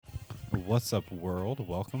What's up, world?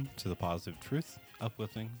 Welcome to the Positive Truth,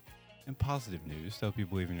 uplifting, and positive news to help you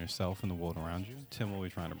believe in yourself and the world around you. Tim, what are we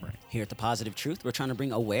trying to bring? Here at The Positive Truth, we're trying to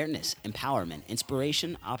bring awareness, empowerment,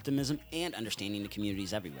 inspiration, optimism, and understanding to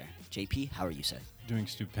communities everywhere. JP, how are you, sir? Doing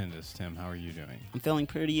stupendous, Tim. How are you doing? I'm feeling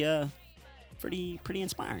pretty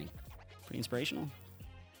inspiring. Pretty inspirational.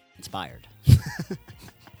 Inspired.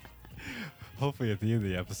 Hopefully at the end of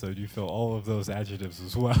the episode, you feel all of those adjectives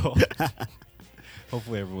as well.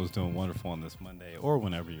 Hopefully everyone's doing wonderful on this Monday or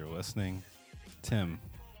whenever you're listening. Tim,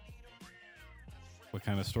 what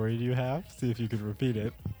kind of story do you have? See if you could repeat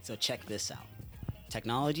it. So check this out.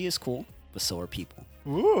 Technology is cool, but so are people.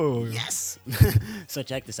 Ooh. Yes. So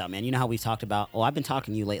check this out, man. You know how we've talked about, I've been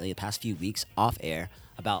talking to you lately the past few weeks off air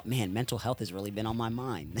about, man, mental health has really been on my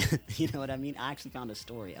mind. You know what I mean? I actually found a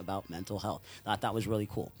story about mental health that I thought was really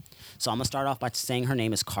cool. So I'm going to start off by saying her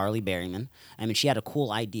name is Carly Berryman. I mean, she had a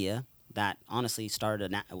cool idea that honestly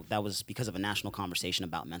started, that was because of a national conversation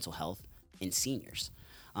about mental health in seniors.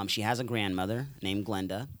 She has a grandmother named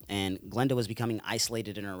Glenda, and Glenda was becoming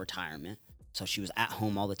isolated in her retirement. So she was at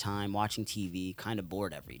home all the time, watching TV, kind of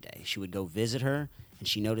bored every day. She would go visit her, and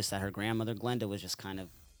she noticed that her grandmother, Glenda, was just kind of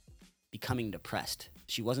becoming depressed.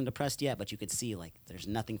 She wasn't depressed yet, but you could see, like, there's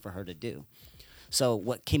nothing for her to do. So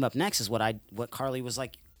what came up next is what Carly was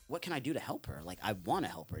like, what can I do to help her? Like, I want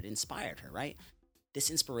to help her. It inspired her, right? This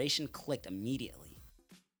inspiration clicked immediately.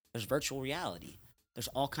 There's virtual reality. There's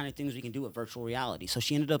all kind of things we can do with virtual reality. So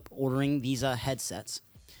she ended up ordering these headsets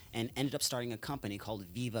and ended up starting a company called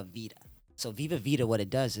Viva Vita. So Viva Vita, what it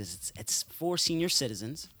does is it's for senior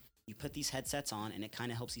citizens. You put these headsets on, and it kind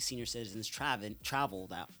of helps these senior citizens travel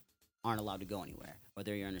that aren't allowed to go anywhere.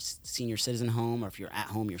 Whether you're in a senior citizen home or if you're at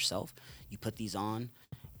home yourself, you put these on.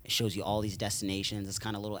 It shows you all these destinations. It's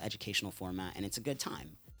kind of a little educational format, and it's a good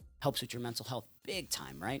time. Helps with your mental health big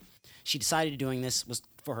time, right? She decided doing this was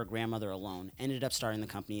for her grandmother alone, ended up starting the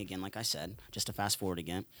company again, like I said, just to fast forward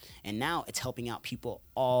again. And now it's helping out people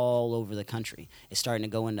all over the country. It's starting to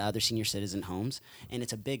go into other senior citizen homes, and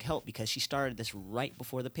it's a big help because she started this right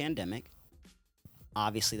before the pandemic.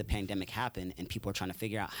 Obviously, the pandemic happened, and people are trying to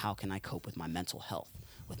figure out, how can I cope with my mental health,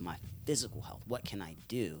 with my physical health? What can I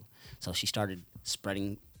do? So she started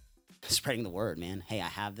spreading the word, man. Hey, I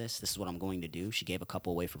have this. This is what I'm going to do. She gave a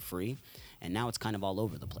couple away for free, and now it's kind of all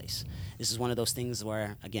over the place. This is one of those things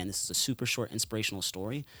where, again, this is a super short inspirational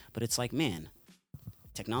story, but it's like, man,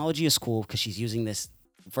 technology is cool because she's using this.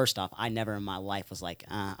 First off, I never in my life was like,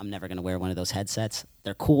 I'm never going to wear one of those headsets.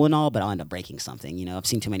 They're cool and all, but I'll end up breaking something. You know, I've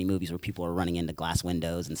seen too many movies where people are running into glass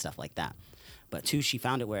windows and stuff like that. But two, she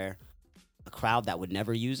found it where a crowd that would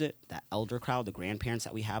never use it, that elder crowd, the grandparents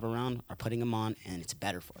that we have around, are putting them on, and it's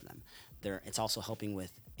better for them. It's also helping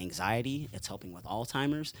with anxiety. It's helping with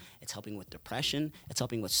Alzheimer's. It's helping with depression. It's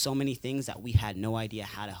helping with so many things that we had no idea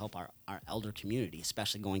how to help our elder community,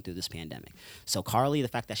 especially going through this pandemic. So Carly, the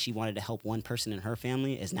fact that she wanted to help one person in her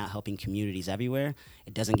family is now helping communities everywhere.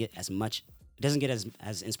 It doesn't get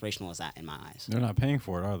as inspirational as that in my eyes. They're not paying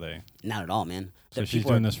for it, are they? Not at all, man. So she's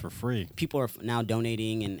doing this for free. People are now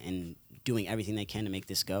donating and doing everything they can to make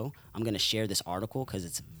this go. I'm going to share this article because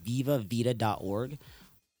it's vivavita.org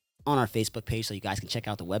on our Facebook page, so you guys can check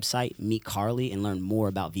out the website, meet Carly, and learn more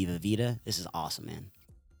about Viva Vita. This is awesome, man.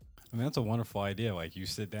 I mean, that's a wonderful idea. Like, you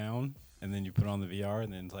sit down, and then you put on the VR,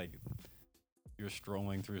 and then it's like you're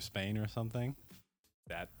strolling through Spain or something.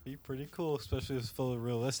 That'd be pretty cool, especially if it's fully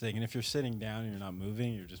realistic. And if you're sitting down and you're not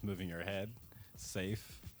moving, you're just moving your head. It's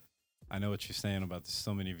safe. I know what you're saying about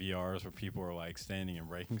so many VRs where people are like standing and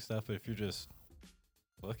breaking stuff, but if you're just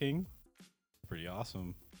looking, pretty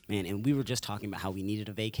awesome. Man, and we were just talking about how we needed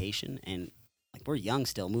a vacation, and like, we're young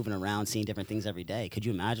still, moving around, seeing different things every day. Could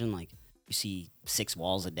you imagine, like, you see 6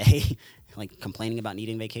 walls a day, like, complaining about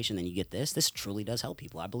needing vacation, then you get this? This truly does help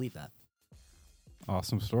people. I believe that.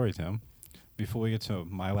 Awesome story, Tim. Before we get to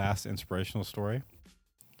my last inspirational story,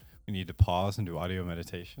 we need to pause and do audio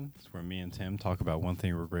meditation. It's where me and Tim talk about one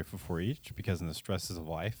thing we're grateful for each, because in the stresses of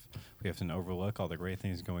life, we often overlook all the great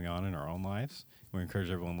things going on in our own lives. We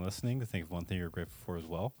encourage everyone listening to think of one thing you're grateful for as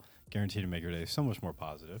well. Guaranteed to make your day so much more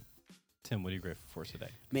positive. Tim, what are you grateful for today?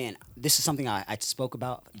 Man, this is something I spoke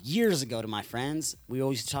about years ago to my friends. We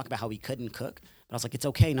always used to talk about how we couldn't cook, but I was like, it's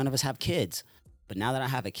okay, none of us have kids. But now that I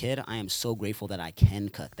have a kid, I am so grateful that I can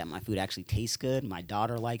cook, that my food actually tastes good. My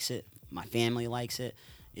daughter likes it. My family likes it.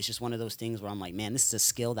 It's just one of those things where I'm like, man, this is a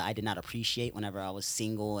skill that I did not appreciate whenever I was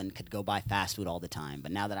single and could go buy fast food all the time.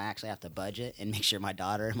 But now that I actually have to budget and make sure my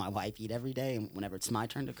daughter and my wife eat every day, and whenever it's my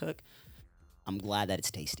turn to cook, I'm glad that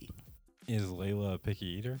it's tasty. Is Layla a picky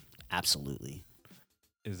eater? Absolutely.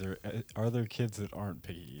 Are there kids that aren't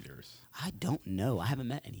picky eaters? I don't know. I haven't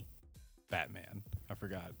met any. Batman. I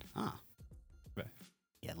forgot. Ah.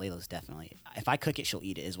 Layla's definitely. If I cook it, she'll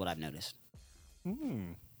eat it. Is what I've noticed.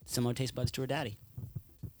 Similar taste buds to her daddy.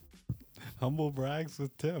 Humble brags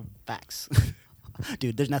with Tim. Facts.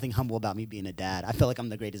 Dude, there's nothing humble about me being a dad. I feel like I'm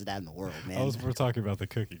the greatest dad in the world, man. We're talking about the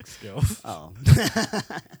cooking skills. Oh.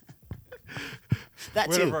 That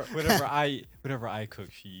Whenever I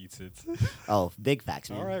cook, she eats it. Oh, big facts,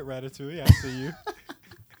 man. All right, Ratatouille, I see you.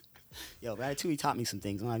 Yo, Ratatouille taught me some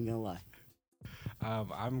things. I'm not even gonna lie.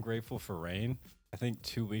 I'm grateful for rain. I think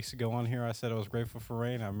 2 weeks ago on here, I said I was grateful for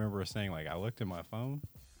rain. I remember saying, like, I looked at my phone,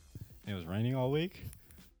 and it was raining all week.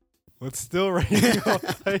 Well, it's still raining.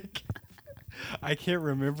 Like, I can't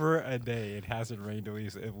remember a day it hasn't rained at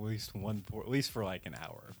least for like an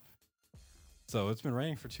hour. So it's been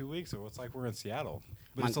raining for 2 weeks, so it's like we're in Seattle.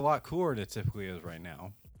 But it's a lot cooler than it typically is right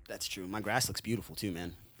now. That's true. My grass looks beautiful too,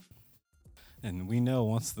 man. And we know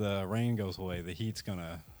once the rain goes away, the heat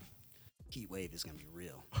wave is gonna be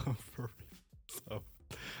real. So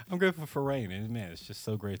I'm grateful for rain, and man, it's just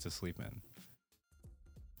so great to sleep in.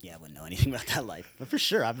 Yeah, I wouldn't know anything about that life, but for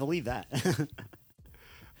sure, I believe that.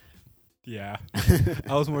 Yeah,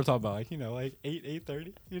 I was more talking about like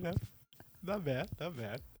 8:30. Not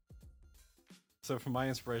bad. So for my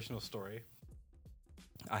inspirational story,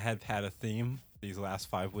 I had a theme these last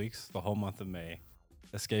 5 weeks, the whole month of May,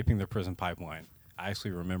 escaping the prison pipeline. I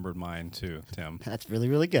actually remembered mine too, Tim. That's really,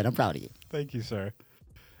 really good. I'm proud of you. Thank you, sir.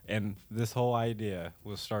 And this whole idea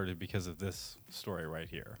was started because of this story right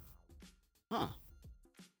here. Huh.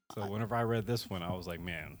 So whenever I read this one, I was like,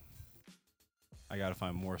 man, I got to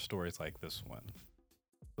find more stories like this one.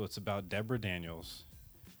 So it's about Deborah Daniels.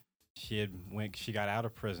 She got out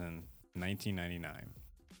of prison in 1999.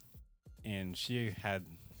 And she had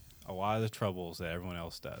a lot of the troubles that everyone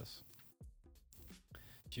else does.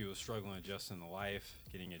 She was struggling adjusting to life,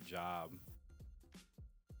 getting a job,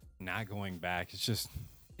 not going back.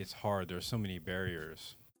 It's hard. There's so many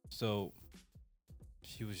barriers. So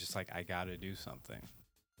she was just like, I got to do something.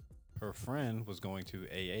 Her friend was going to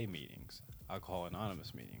AA meetings, Alcohol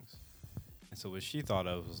Anonymous meetings. And so what she thought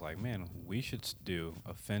of was like, man, we should do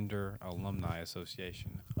Offender Alumni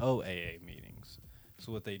Association, OAA meetings.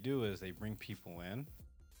 So what they do is they bring people in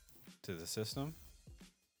to the system.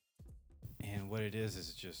 And what it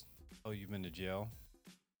is just, oh, you've been to jail?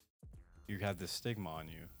 You have this stigma on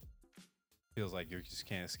you. Feels like you just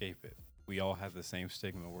can't escape it. We all have the same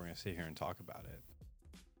stigma. We're going to sit here and talk about it.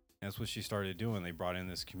 And that's what she started doing. They brought in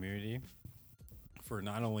this community for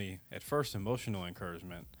not only, at first, emotional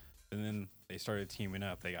encouragement, and then they started teaming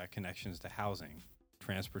up. They got connections to housing,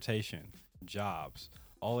 transportation, jobs,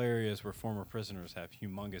 all areas where former prisoners have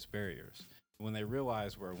humongous barriers. When they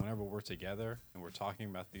realize whenever we're together and we're talking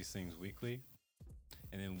about these things weekly,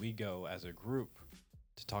 and then we go as a group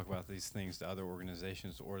to talk about these things to other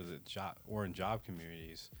organizations or in job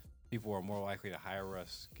communities, people are more likely to hire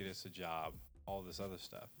us, get us a job, all this other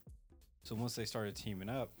stuff. So once they started teaming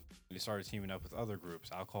up with other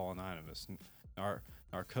groups, Alcohol Anonymous,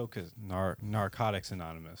 Narcotics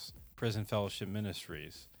Anonymous, Prison Fellowship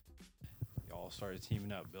Ministries, y'all started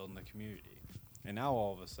teaming up, building the community. And now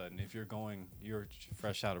all of a sudden, if you're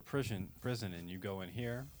fresh out of prison and you go in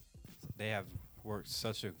here, they have worked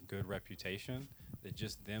such a good reputation that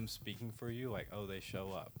just them speaking for you, like, oh, they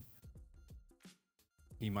show up.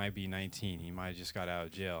 He might be 19. He might have just got out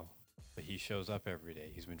of jail, but he shows up every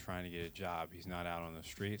day. He's been trying to get a job. He's not out on the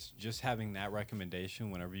streets. Just having that recommendation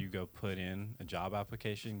whenever you go put in a job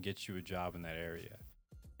application gets you a job in that area.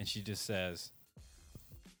 And she just says,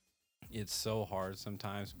 it's so hard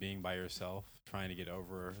sometimes being by yourself, trying to get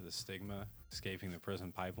over the stigma, escaping the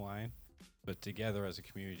prison pipeline. But together as a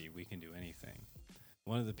community, we can do anything.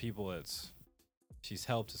 One of the people she's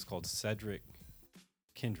helped is called Cedric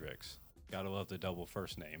Kendricks. Gotta love the double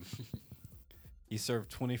first name. He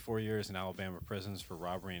served 24 years in Alabama prisons for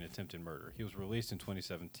robbery and attempted murder. He was released in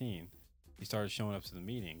 2017. He started showing up to the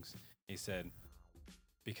meetings. He said,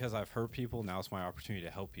 because I've hurt people, now it's my opportunity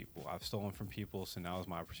to help people. I've stolen from people, so now is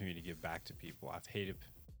my opportunity to give back to people. I've hated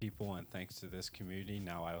people, and thanks to this community,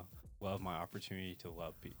 now I love my opportunity to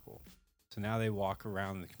love people. So now they walk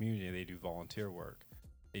around the community and they do volunteer work.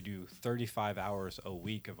 They do 35 hours a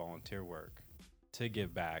week of volunteer work to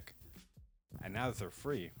give back. And now that they're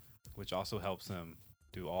free, which also helps them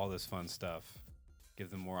do all this fun stuff, give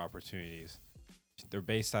them more opportunities. They're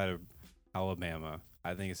based out of Alabama.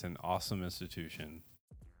 I think it's an awesome institution.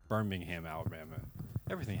 Birmingham, Alabama.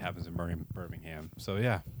 Everything happens in Birmingham. So,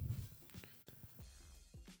 yeah.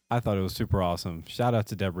 I thought it was super awesome. Shout out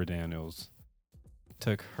to Deborah Daniels.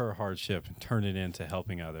 Took her hardship and turned it into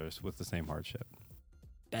helping others with the same hardship.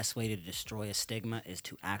 Best way to destroy a stigma is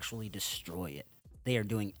to actually destroy it. they are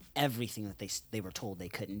doing everything that they were told they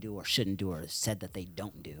couldn't do or shouldn't do or said that they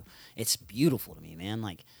don't do. It's beautiful to me, man.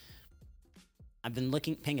 Like, I've been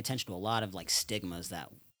paying attention to a lot of like stigmas that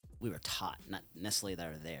we were taught, not necessarily that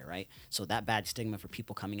are there, right? So that bad stigma for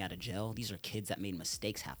people coming out of jail, these are kids that made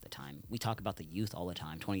mistakes half the time. We talk about the youth all the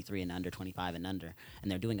time, 23 and under, 25 and under,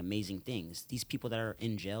 and they're doing amazing things. These people that are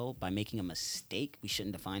in jail, by making a mistake, we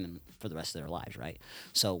shouldn't define them for the rest of their lives, right?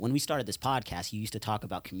 So when we started this podcast, you used to talk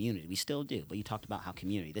about community. We still do, but you talked about how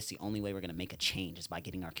community, this is the only way we're going to make a change is by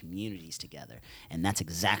getting our communities together. And that's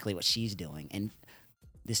exactly what she's doing. And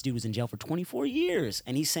this dude was in jail for 24 years,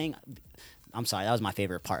 and he's saying, I'm sorry, that was my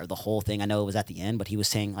favorite part of the whole thing. I know it was at the end, but he was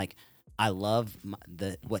saying like, I love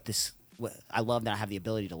I love that I have the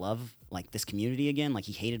ability to love like this community again. Like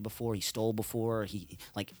he hated before, he stole before, he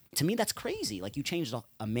like, to me that's crazy. Like you changed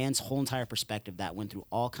a man's whole entire perspective that went through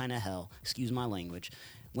all kind of hell, excuse my language,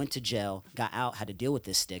 went to jail, got out, had to deal with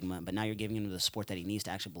this stigma, but now you're giving him the support that he needs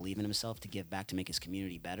to actually believe in himself, to give back, to make his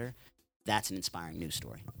community better. That's an inspiring news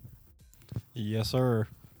story. Yes, sir.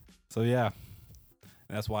 So yeah.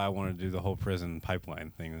 That's why I want to do the whole prison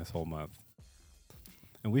pipeline thing this whole month.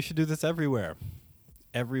 And we should do this everywhere.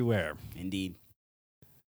 Everywhere. Indeed.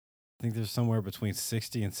 I think there's somewhere between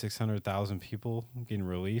 60 and 600,000 people getting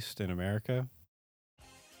released in America.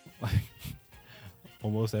 Like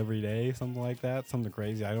almost every day, something like that. Something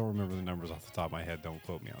crazy. I don't remember the numbers off the top of my head. Don't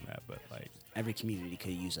quote me on that. But like every community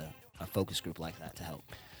could use a focus group like that to help.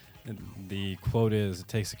 And the quote is, it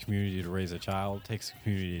takes a community to raise a child. It takes a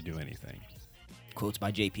community to do anything. Quotes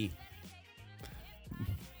by JP.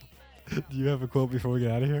 Do you have a quote before we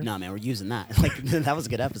get out of here? No, man, we're using that. Like that was a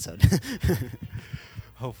good episode.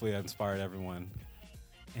 Hopefully, I inspired everyone.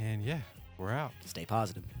 And yeah, we're out. Stay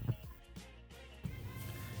positive.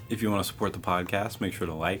 If you want to support the podcast, make sure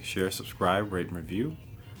to like, share, subscribe, rate, and review.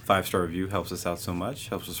 5-star review helps us out so much.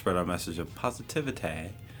 Helps us spread our message of positivity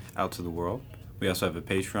out to the world. We also have a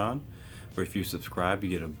Patreon, where if you subscribe, you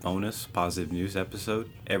get a bonus positive news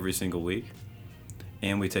episode every single week.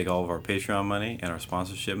 And we take all of our Patreon money and our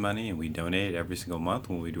sponsorship money and we donate it every single month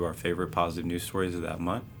when we do our favorite positive news stories of that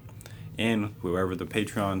month. And whoever the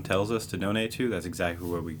Patreon tells us to donate to, that's exactly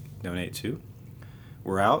where we donate to.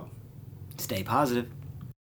 We're out. Stay positive.